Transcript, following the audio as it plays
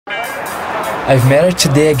I've met her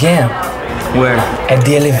today again. Where? At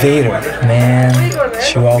the elevator. Man,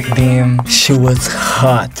 she walked in. She was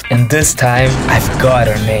hot. And this time, I've got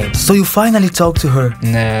her name. So you finally talked to her?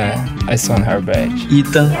 Nah, I saw on her badge.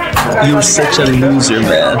 Ethan, you're such a loser,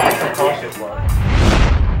 man.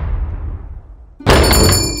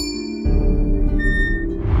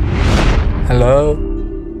 Hello?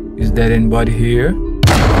 Is there anybody here?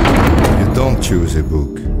 You don't choose a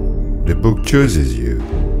book. The book chooses you.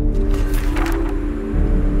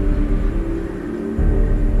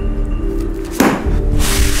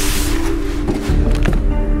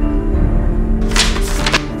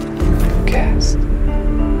 Cast.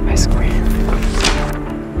 My screen.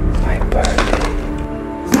 My birthday.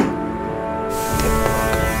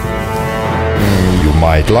 You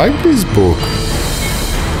might like this book.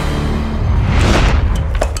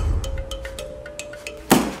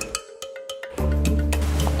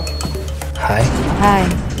 Hi. Hi.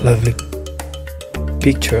 Lovely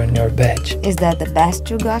picture on your badge. Is that the best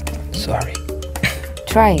you got? Sorry.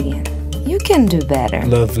 Try again. You can do better.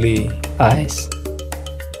 Lovely eyes.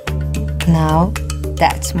 Now,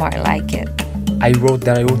 that's more like it. I wrote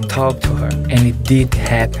that I would talk to her, and it did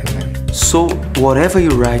happen, man. So, whatever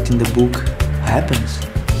you write in the book happens.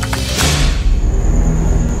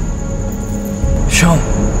 Sean,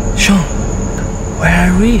 where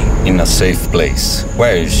are we? In a safe place.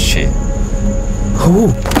 Where is she?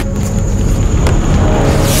 Who?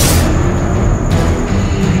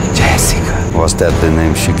 Jessica. Was that the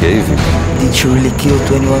name she gave you? Did she really kill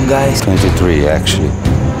 21 guys? 23, actually.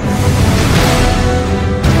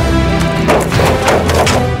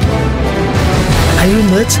 Are you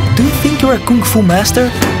nuts? Do you think you're a kung fu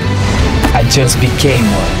master? I just became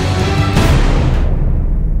one.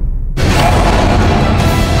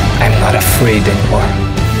 I'm not afraid anymore.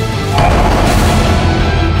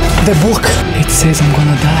 The book, it says I'm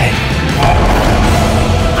gonna die.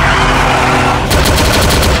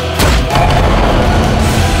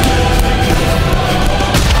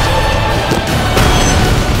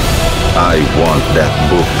 I want that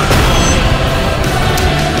book.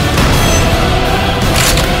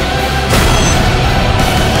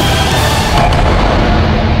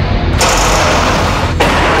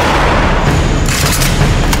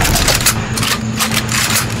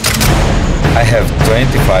 I have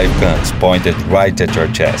 25 guns pointed right at your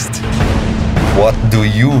chest. What do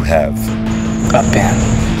you have? A pen.